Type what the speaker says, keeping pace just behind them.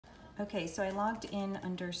Okay, so I logged in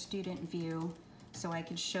under student view so I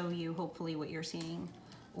could show you hopefully what you're seeing,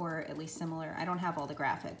 or at least similar. I don't have all the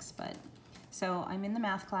graphics, but so I'm in the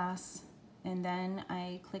math class, and then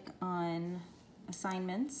I click on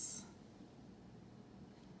assignments,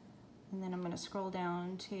 and then I'm going to scroll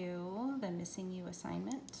down to the missing you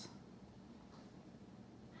assignment.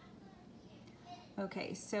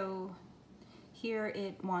 Okay, so here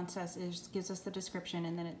it wants us, it gives us the description,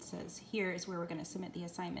 and then it says here is where we're going to submit the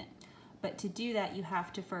assignment. But to do that, you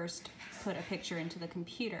have to first put a picture into the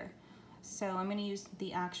computer. So I'm going to use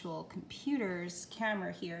the actual computer's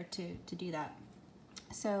camera here to do that.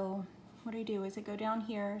 So what I do is I go down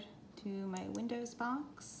here to my Windows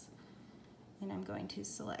box, and I'm going to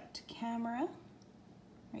select camera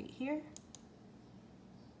right here.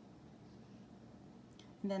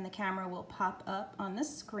 And then the camera will pop up on the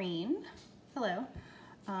screen. Hello.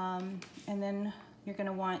 And then you're going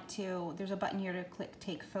to want to, there's a button here to click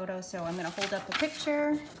take photo. So I'm going to hold up a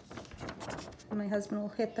picture, and my husband will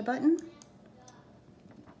hit the button.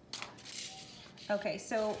 Okay,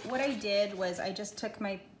 so what I did was I just took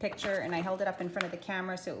my picture and I held it up in front of the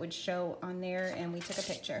camera so it would show on there, and we took a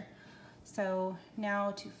picture. So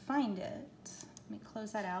now to find it, let me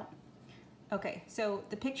close that out. Okay, so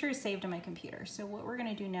the picture is saved on my computer. So what we're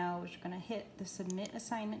going to do now is we're going to hit the submit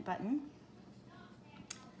assignment button.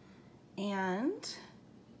 And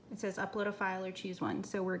it says upload a file or choose one.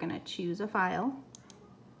 So we're going to choose a file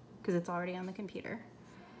because it's already on the computer.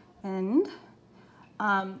 And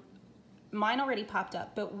mine already popped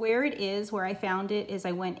up, but where it is, where I found it, is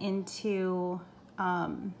I went into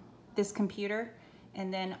this computer,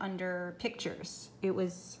 and then under pictures, it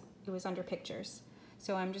was under pictures.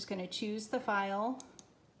 So I'm just going to choose the file,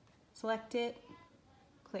 select it,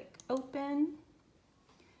 click open,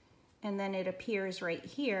 and then it appears right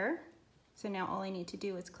here. So now all I need to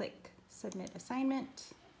do is click submit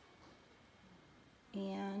assignment,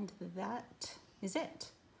 and that is it.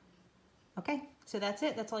 Okay, so that's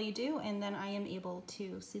it. That's all you do, and then I am able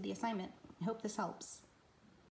to see the assignment. I hope this helps.